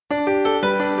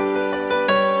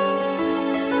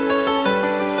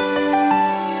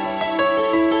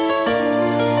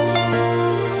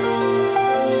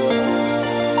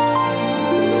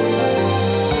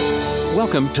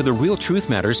Welcome to the Real Truth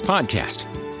Matters podcast.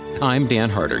 I'm Dan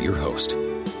Harder, your host.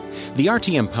 The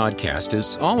RTM podcast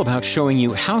is all about showing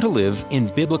you how to live in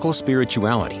biblical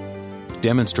spirituality,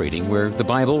 demonstrating where the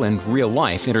Bible and real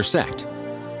life intersect.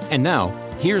 And now,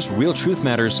 here's Real Truth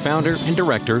Matters founder and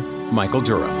director, Michael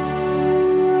Durham.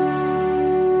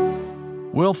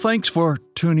 Well, thanks for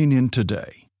tuning in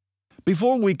today.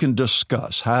 Before we can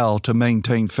discuss how to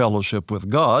maintain fellowship with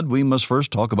God, we must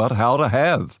first talk about how to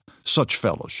have such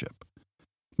fellowship.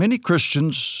 Many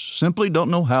Christians simply don't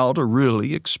know how to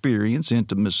really experience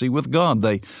intimacy with God.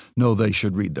 They know they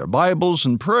should read their Bibles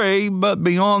and pray, but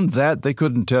beyond that, they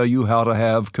couldn't tell you how to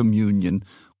have communion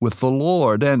with the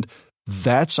Lord. And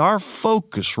that's our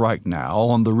focus right now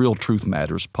on the Real Truth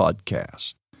Matters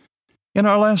podcast. In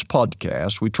our last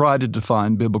podcast, we tried to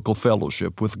define biblical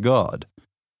fellowship with God.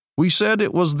 We said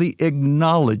it was the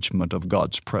acknowledgement of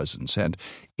God's presence and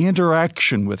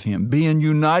interaction with Him, being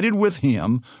united with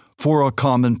Him for a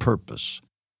common purpose.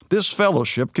 This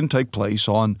fellowship can take place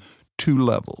on two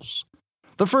levels.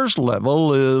 The first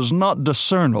level is not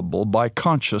discernible by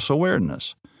conscious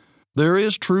awareness. There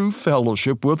is true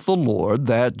fellowship with the Lord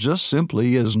that just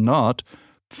simply is not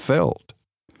felt.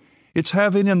 It's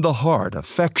having in the heart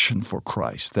affection for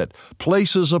Christ that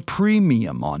places a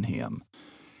premium on Him.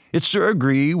 It's to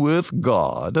agree with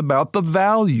God about the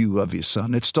value of His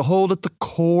Son. It's to hold at the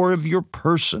core of your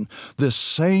person this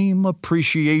same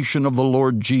appreciation of the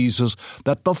Lord Jesus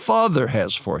that the Father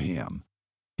has for Him.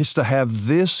 It's to have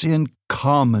this in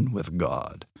common with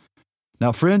God.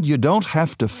 Now, friend, you don't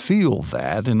have to feel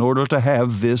that in order to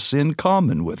have this in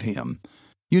common with Him.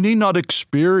 You need not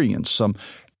experience some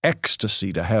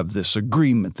ecstasy to have this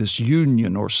agreement, this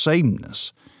union or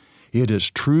sameness. It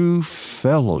is true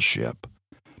fellowship,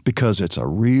 because it's a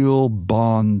real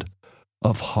bond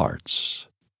of hearts.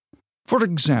 For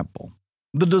example,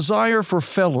 the desire for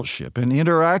fellowship and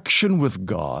interaction with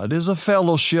God is a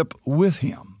fellowship with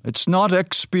Him. It's not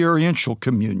experiential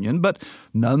communion, but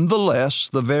nonetheless,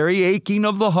 the very aching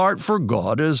of the heart for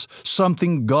God is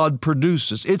something God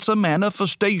produces. It's a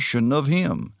manifestation of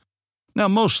Him. Now,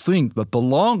 most think that the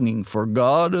longing for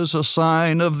God is a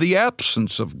sign of the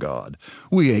absence of God.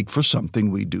 We ache for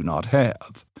something we do not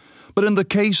have. But in the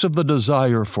case of the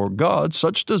desire for God,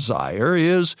 such desire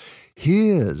is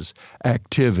His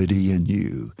activity in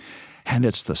you. And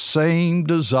it's the same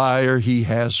desire He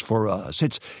has for us.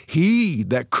 It's He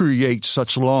that creates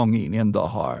such longing in the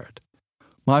heart.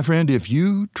 My friend, if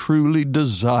you truly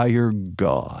desire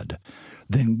God,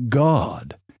 then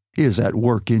God is at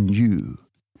work in you.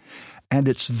 And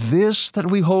it's this that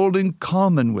we hold in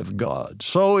common with God.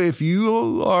 So if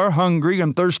you are hungry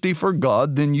and thirsty for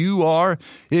God, then you are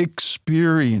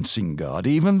experiencing God,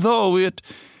 even though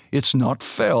it's not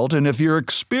felt. And if you're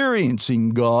experiencing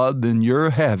God, then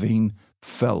you're having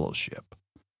fellowship.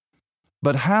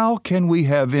 But how can we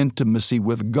have intimacy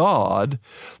with God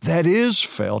that is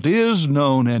felt, is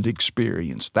known, and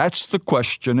experienced? That's the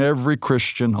question every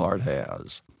Christian heart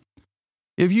has.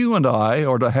 If you and I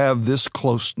are to have this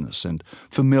closeness and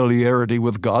familiarity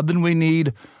with God, then we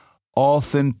need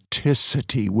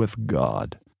authenticity with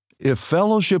God. If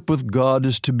fellowship with God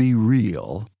is to be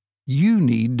real, you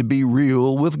need to be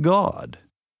real with God.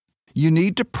 You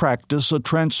need to practice a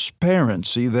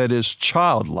transparency that is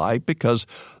childlike because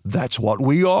that's what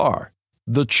we are,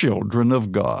 the children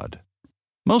of God.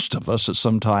 Most of us at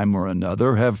some time or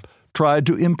another have tried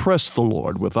to impress the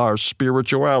Lord with our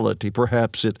spirituality.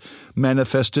 Perhaps it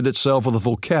manifested itself with a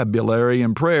vocabulary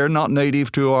and prayer not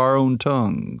native to our own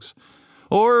tongues.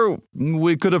 Or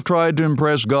we could have tried to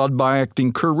impress God by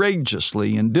acting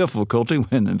courageously in difficulty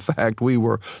when, in fact, we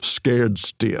were scared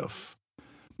stiff.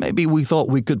 Maybe we thought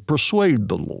we could persuade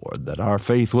the Lord that our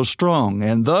faith was strong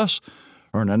and thus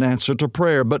earn an answer to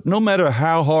prayer. But no matter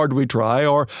how hard we try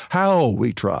or how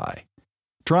we try,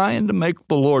 trying to make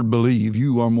the Lord believe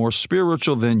you are more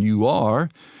spiritual than you are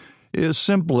is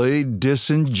simply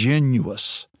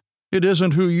disingenuous. It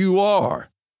isn't who you are,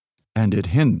 and it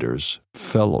hinders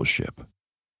fellowship.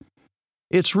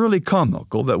 It's really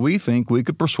comical that we think we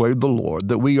could persuade the Lord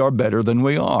that we are better than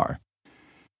we are.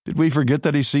 Did we forget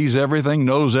that He sees everything,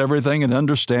 knows everything, and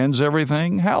understands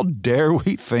everything? How dare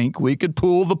we think we could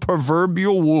pull the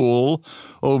proverbial wool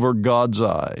over God's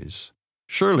eyes?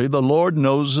 Surely the Lord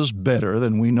knows us better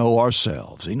than we know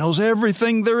ourselves. He knows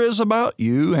everything there is about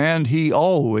you, and He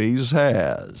always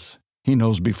has. He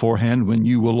knows beforehand when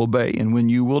you will obey and when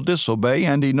you will disobey,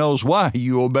 and He knows why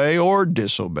you obey or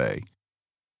disobey.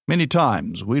 Many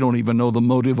times we don't even know the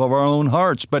motive of our own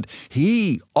hearts, but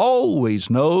He always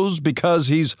knows because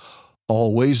He's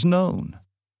always known.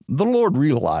 The Lord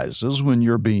realizes when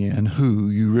you're being who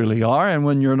you really are and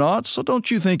when you're not, so don't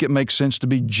you think it makes sense to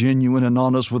be genuine and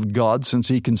honest with God since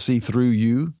He can see through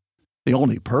you? The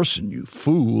only person you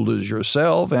fool is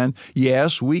yourself, and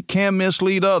yes, we can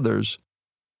mislead others,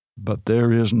 but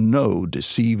there is no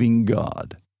deceiving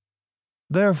God.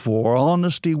 Therefore,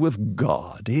 honesty with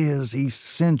God is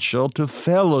essential to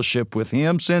fellowship with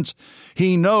Him since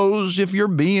He knows if you're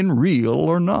being real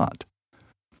or not.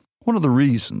 One of the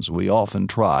reasons we often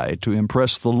try to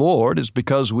impress the Lord is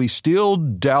because we still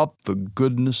doubt the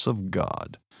goodness of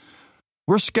God.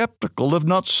 We're skeptical, if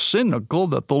not cynical,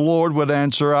 that the Lord would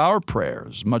answer our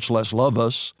prayers, much less love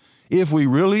us, if we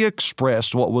really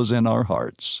expressed what was in our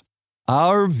hearts.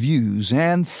 Our views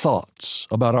and thoughts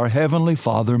about our Heavenly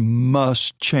Father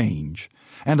must change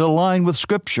and align with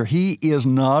Scripture. He is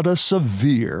not a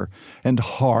severe and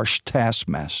harsh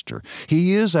taskmaster.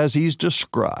 He is, as He's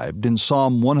described in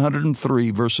Psalm 103,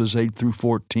 verses 8 through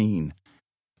 14.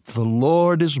 The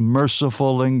Lord is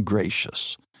merciful and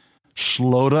gracious,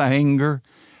 slow to anger,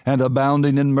 and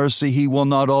abounding in mercy. He will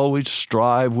not always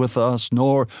strive with us,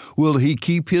 nor will He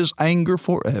keep His anger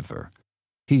forever.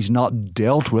 He's not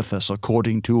dealt with us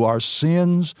according to our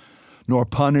sins, nor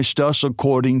punished us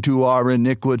according to our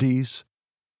iniquities.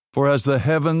 For as the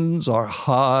heavens are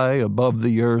high above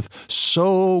the earth,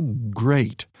 so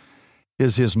great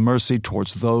is His mercy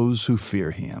towards those who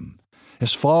fear Him.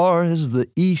 As far as the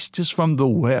east is from the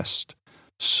west,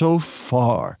 so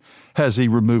far has He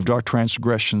removed our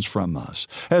transgressions from us.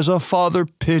 As a father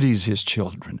pities his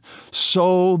children,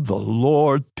 so the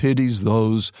Lord pities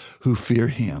those who fear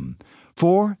Him.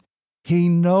 For He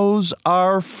knows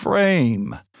our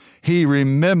frame. He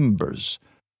remembers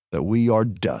that we are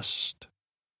dust.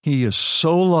 He is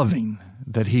so loving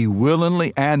that He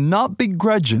willingly and not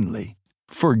begrudgingly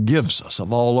forgives us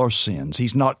of all our sins.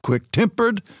 He's not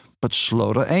quick-tempered, but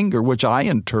slow to anger, which I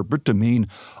interpret to mean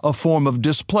a form of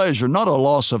displeasure, not a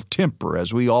loss of temper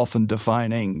as we often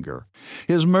define anger.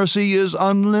 His mercy is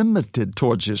unlimited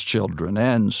towards His children,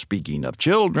 and speaking of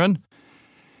children,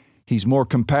 He's more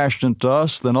compassionate to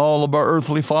us than all of our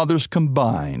earthly fathers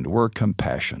combined were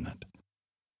compassionate.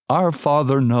 Our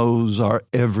Father knows our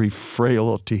every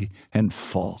frailty and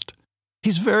fault.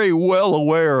 He's very well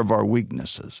aware of our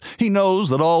weaknesses. He knows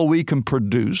that all we can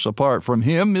produce apart from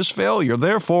Him is failure.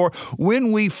 Therefore,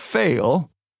 when we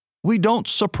fail, we don't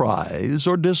surprise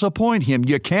or disappoint Him.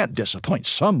 You can't disappoint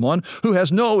someone who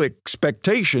has no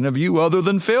expectation of you other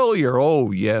than failure.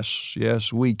 Oh, yes,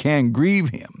 we can grieve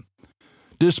Him,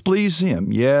 displease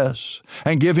Him, yes,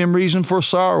 and give Him reason for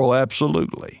sorrow,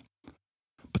 absolutely.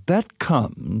 But that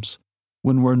comes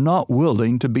when we're not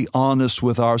willing to be honest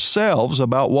with ourselves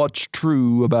about what's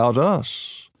true about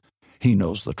us. He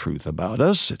knows the truth about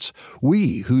us. It's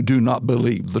we who do not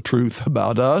believe the truth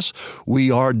about us.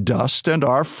 We are dust, and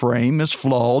our frame is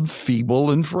flawed, feeble,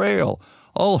 and frail.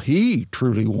 All He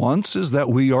truly wants is that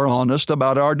we are honest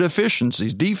about our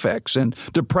deficiencies, defects, and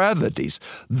depravities.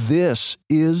 This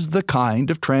is the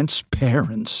kind of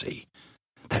transparency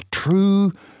that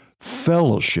true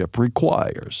fellowship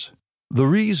requires. The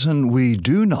reason we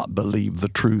do not believe the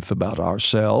truth about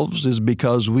ourselves is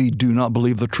because we do not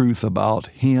believe the truth about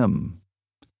Him.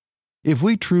 If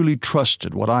we truly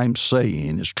trusted what I'm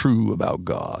saying is true about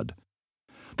God,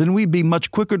 then we'd be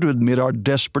much quicker to admit our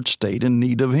desperate state in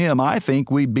need of Him. I think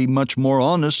we'd be much more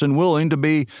honest and willing to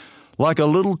be like a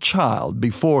little child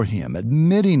before Him,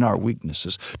 admitting our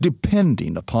weaknesses,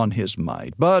 depending upon His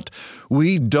might. But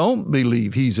we don't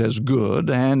believe He's as good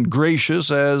and gracious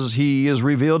as He is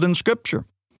revealed in Scripture.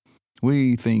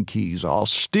 We think He's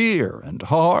austere and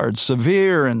hard,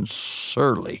 severe and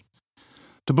surly.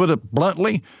 To put it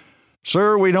bluntly,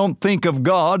 sir, we don't think of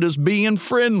God as being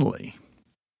friendly.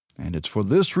 And it's for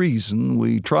this reason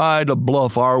we try to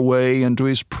bluff our way into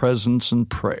His presence in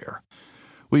prayer.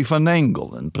 We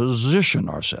finagle and position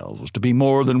ourselves to be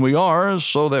more than we are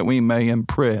so that we may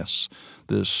impress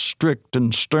this strict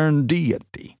and stern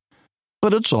deity.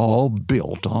 But it's all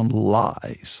built on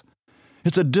lies.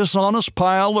 It's a dishonest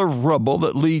pile of rubble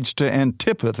that leads to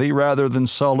antipathy rather than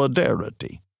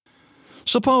solidarity.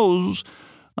 Suppose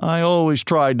I always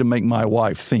tried to make my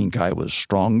wife think I was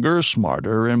stronger,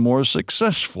 smarter, and more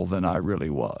successful than I really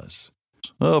was.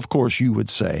 Of course, you would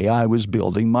say I was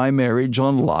building my marriage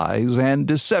on lies and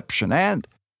deception, and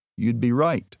you'd be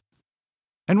right.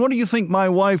 And what do you think my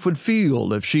wife would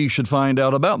feel if she should find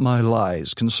out about my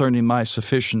lies concerning my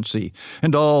sufficiency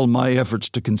and all my efforts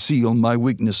to conceal my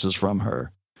weaknesses from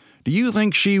her? Do you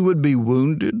think she would be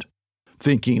wounded,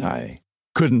 thinking I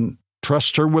couldn't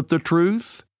trust her with the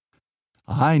truth?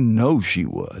 I know she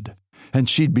would, and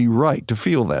she'd be right to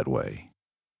feel that way.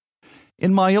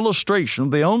 In my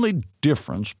illustration, the only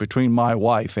difference between my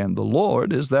wife and the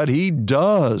Lord is that He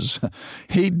does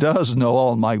know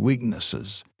all my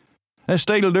weaknesses. As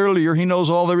stated earlier, He knows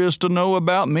all there is to know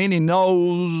about me, and He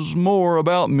knows more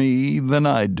about me than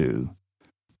I do.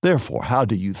 Therefore, how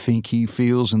do you think He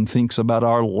feels and thinks about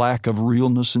our lack of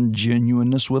realness and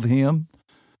genuineness with Him?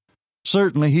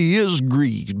 Certainly, He is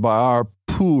grieved by our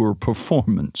poor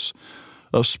performance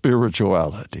of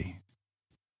spirituality.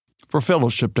 For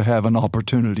fellowship to have an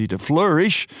opportunity to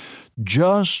flourish,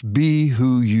 just be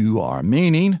who you are,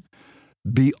 meaning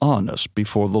be honest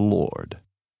before the Lord.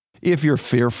 If you're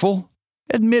fearful,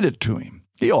 admit it to Him.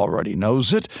 He already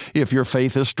knows it. If your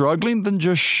faith is struggling, then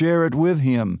just share it with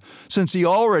Him. Since He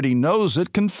already knows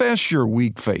it, confess your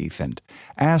weak faith and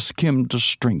ask Him to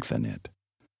strengthen it.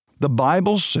 The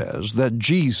Bible says that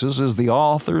Jesus is the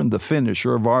author and the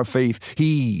finisher of our faith.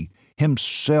 He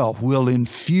Himself will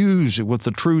infuse it with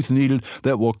the truth needed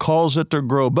that will cause it to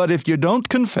grow. But if you don't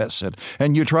confess it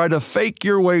and you try to fake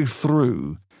your way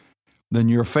through, then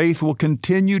your faith will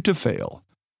continue to fail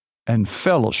and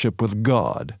fellowship with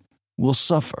God will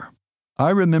suffer. I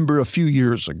remember a few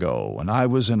years ago when I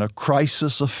was in a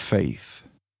crisis of faith.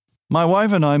 My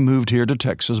wife and I moved here to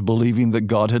Texas believing that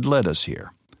God had led us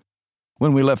here.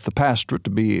 When we left the pastorate to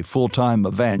be a full-time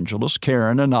evangelist,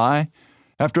 Karen and I,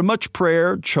 after much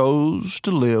prayer, chose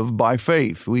to live by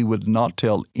faith. We would not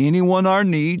tell anyone our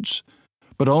needs,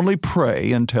 but only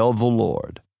pray and tell the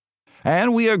Lord.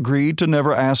 And we agreed to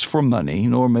never ask for money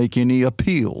nor make any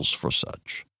appeals for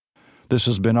such. This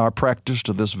has been our practice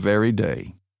to this very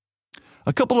day.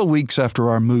 A couple of weeks after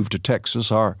our move to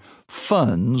Texas, our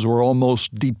funds were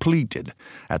almost depleted.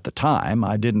 At the time,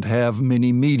 I didn't have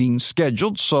many meetings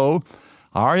scheduled, so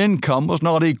our income was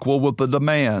not equal with the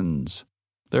demands.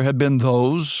 There had been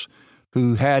those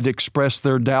who had expressed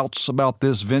their doubts about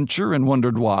this venture and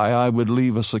wondered why I would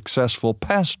leave a successful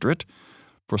pastorate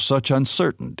for such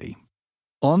uncertainty.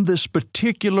 On this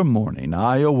particular morning,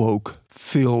 I awoke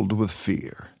filled with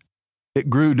fear. It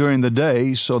grew during the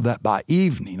day so that by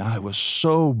evening I was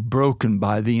so broken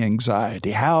by the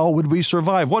anxiety. How would we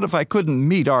survive? What if I couldn't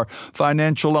meet our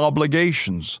financial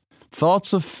obligations?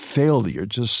 Thoughts of failure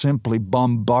just simply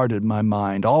bombarded my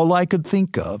mind. All I could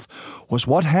think of was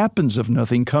what happens if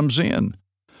nothing comes in.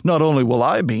 Not only will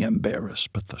I be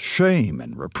embarrassed, but the shame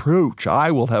and reproach I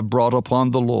will have brought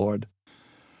upon the Lord.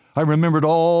 I remembered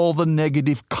all the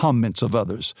negative comments of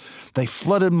others. They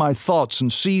flooded my thoughts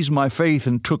and seized my faith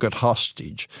and took it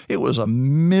hostage. It was a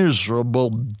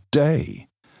miserable day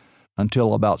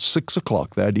until about 6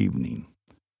 o'clock that evening,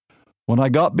 when I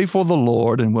got before the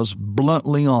Lord and was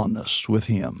bluntly honest with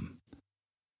Him.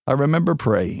 I remember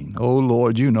praying, "Oh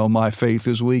Lord, you know my faith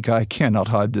is weak. I cannot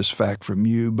hide this fact from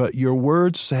you, but your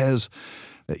word says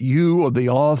that you are the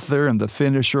author and the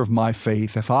finisher of my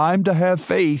faith. If I'm to have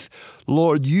faith,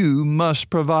 Lord, you must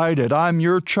provide it. I'm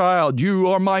your child. You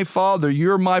are my Father.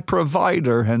 You're my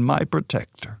provider and my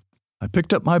protector." I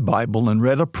picked up my Bible and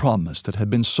read a promise that had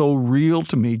been so real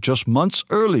to me just months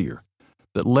earlier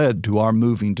that led to our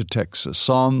moving to Texas.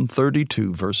 Psalm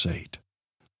 32, verse 8.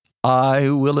 "I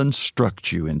will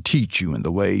instruct you and teach you in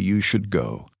the way you should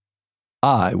go.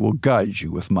 I will guide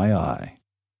you with my eye."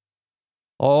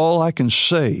 All I can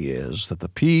say is that the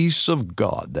peace of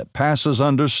God that passes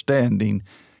understanding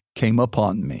came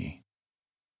upon me.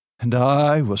 And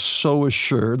I was so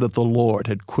assured that the Lord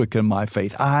had quickened my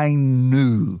faith. I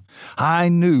knew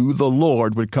the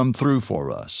Lord would come through for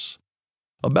us.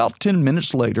 About 10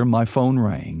 minutes later, my phone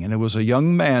rang, and it was a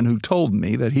young man who told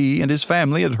me that he and his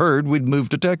family had heard we'd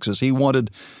moved to Texas. He wanted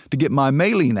to get my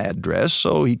mailing address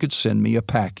so he could send me a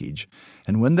package.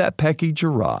 And when that package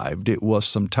arrived, it was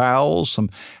some towels,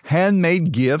 some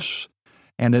handmade gifts,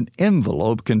 and an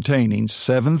envelope containing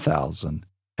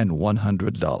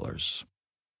 $7,100.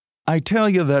 I tell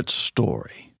you that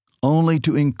story only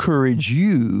to encourage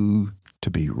you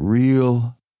to be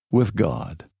real with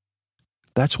God.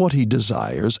 That's what He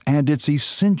desires, and it's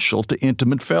essential to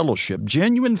intimate fellowship.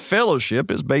 Genuine fellowship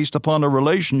is based upon a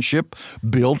relationship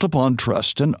built upon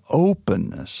trust and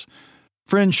openness.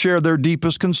 Friends share their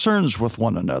deepest concerns with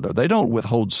one another. They don't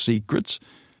withhold secrets,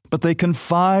 but they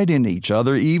confide in each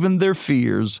other, even their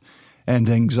fears and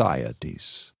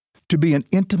anxieties. To be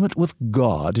intimate with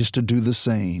God is to do the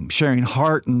same, sharing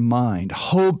heart and mind,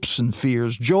 hopes and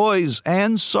fears, joys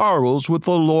and sorrows with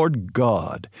the Lord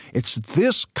God. It's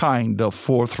this kind of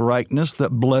forthrightness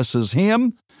that blesses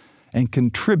Him and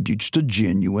contributes to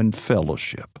genuine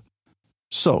fellowship.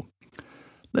 So,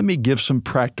 let me give some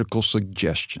practical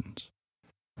suggestions.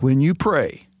 When you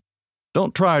pray,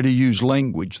 Don't try to use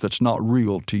language that's not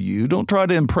real to you. Don't try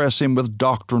to impress him with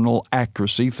doctrinal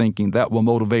accuracy, thinking that will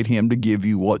motivate him to give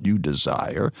you what you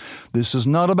desire. This is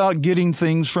not about getting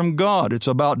things from God. It's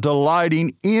about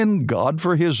delighting in God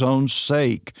for his own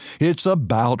sake. It's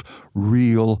about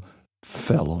real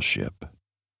fellowship.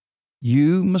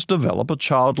 You must develop a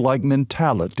childlike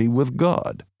mentality with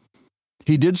God.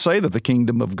 He did say that the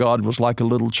kingdom of God was like a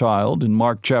little child. In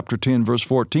Mark chapter 10, verse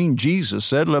 14, Jesus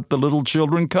said, "Let the little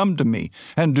children come to me,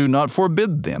 and do not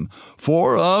forbid them,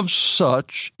 for of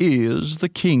such is the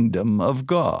kingdom of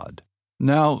God."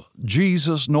 Now,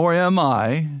 Jesus nor am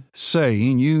I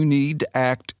saying you need to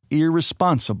act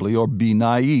irresponsibly or be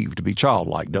naive. To be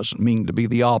childlike doesn't mean to be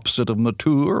the opposite of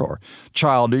mature or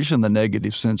childish in the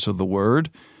negative sense of the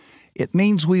word. It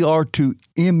means we are to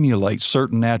emulate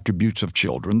certain attributes of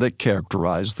children that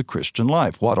characterize the Christian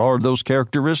life. What are those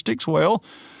characteristics? Well,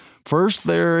 first,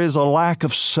 there is a lack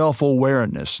of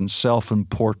self-awareness and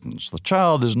self-importance. The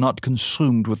child is not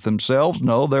consumed with themselves.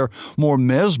 No, they're more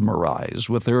mesmerized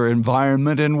with their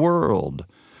environment and world.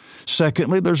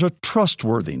 Secondly, there's a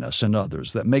trustworthiness in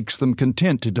others that makes them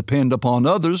content to depend upon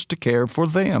others to care for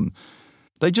them.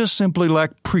 They just simply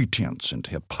lack pretense and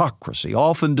hypocrisy,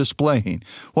 often displaying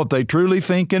what they truly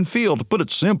think and feel. To put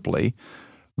it simply,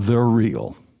 they're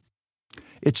real.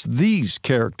 It's these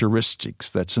characteristics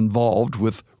that's involved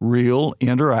with real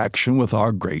interaction with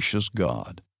our gracious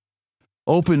God.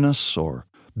 Openness, or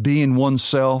being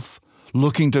oneself,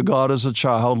 looking to God as a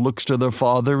child looks to their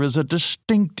father, is a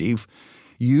distinctive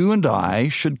you and I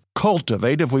should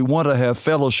cultivate if we want to have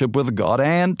fellowship with God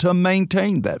and to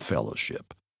maintain that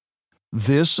fellowship.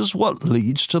 This is what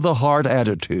leads to the heart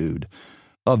attitude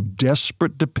of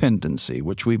desperate dependency,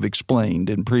 which we've explained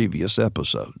in previous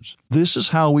episodes. This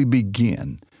is how we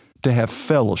begin to have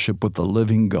fellowship with the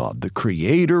living God, the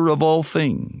Creator of all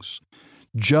things,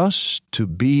 just to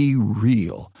be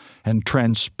real and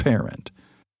transparent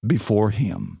before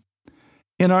Him.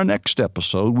 In our next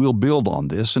episode, we'll build on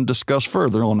this and discuss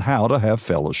further on how to have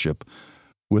fellowship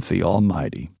with the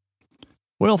Almighty.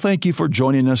 Well, thank you for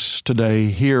joining us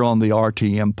today here on the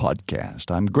RTM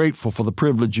Podcast. I'm grateful for the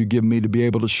privilege you give me to be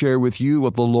able to share with you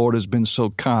what the Lord has been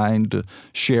so kind to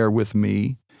share with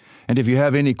me. And if you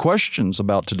have any questions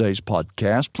about today's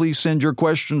podcast, please send your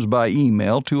questions by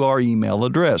email to our email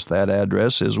address. That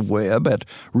address is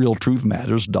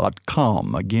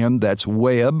web@realtruthmatters.com. Again, that's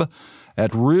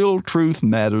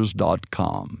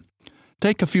web@realtruthmatters.com.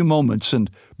 Take a few moments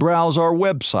and browse our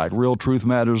website,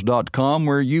 realtruthmatters.com,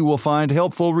 where you will find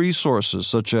helpful resources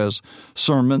such as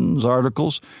sermons,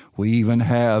 articles. We even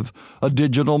have a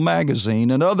digital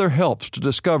magazine and other helps to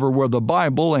discover where the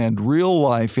Bible and real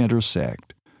life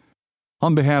intersect.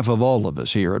 On behalf of all of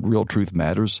us here at Real Truth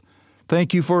Matters,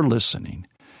 thank you for listening,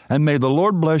 and may the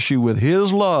Lord bless you with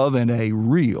His love in a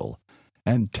real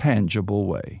and tangible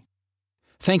way.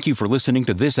 Thank you for listening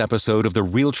to this episode of the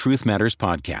Real Truth Matters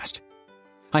podcast.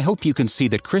 I hope you can see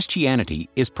that Christianity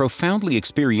is profoundly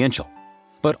experiential,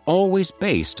 but always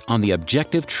based on the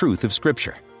objective truth of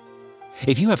Scripture.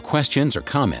 If you have questions or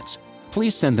comments,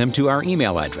 please send them to our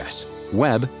email address,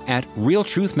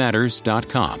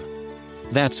 web@realtruthmatters.com.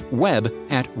 That's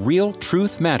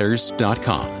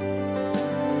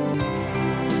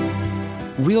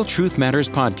web@realtruthmatters.com. Real Truth Matters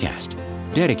podcast,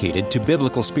 dedicated to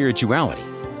biblical spirituality,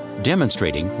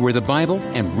 demonstrating where the Bible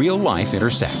and real life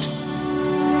intersect.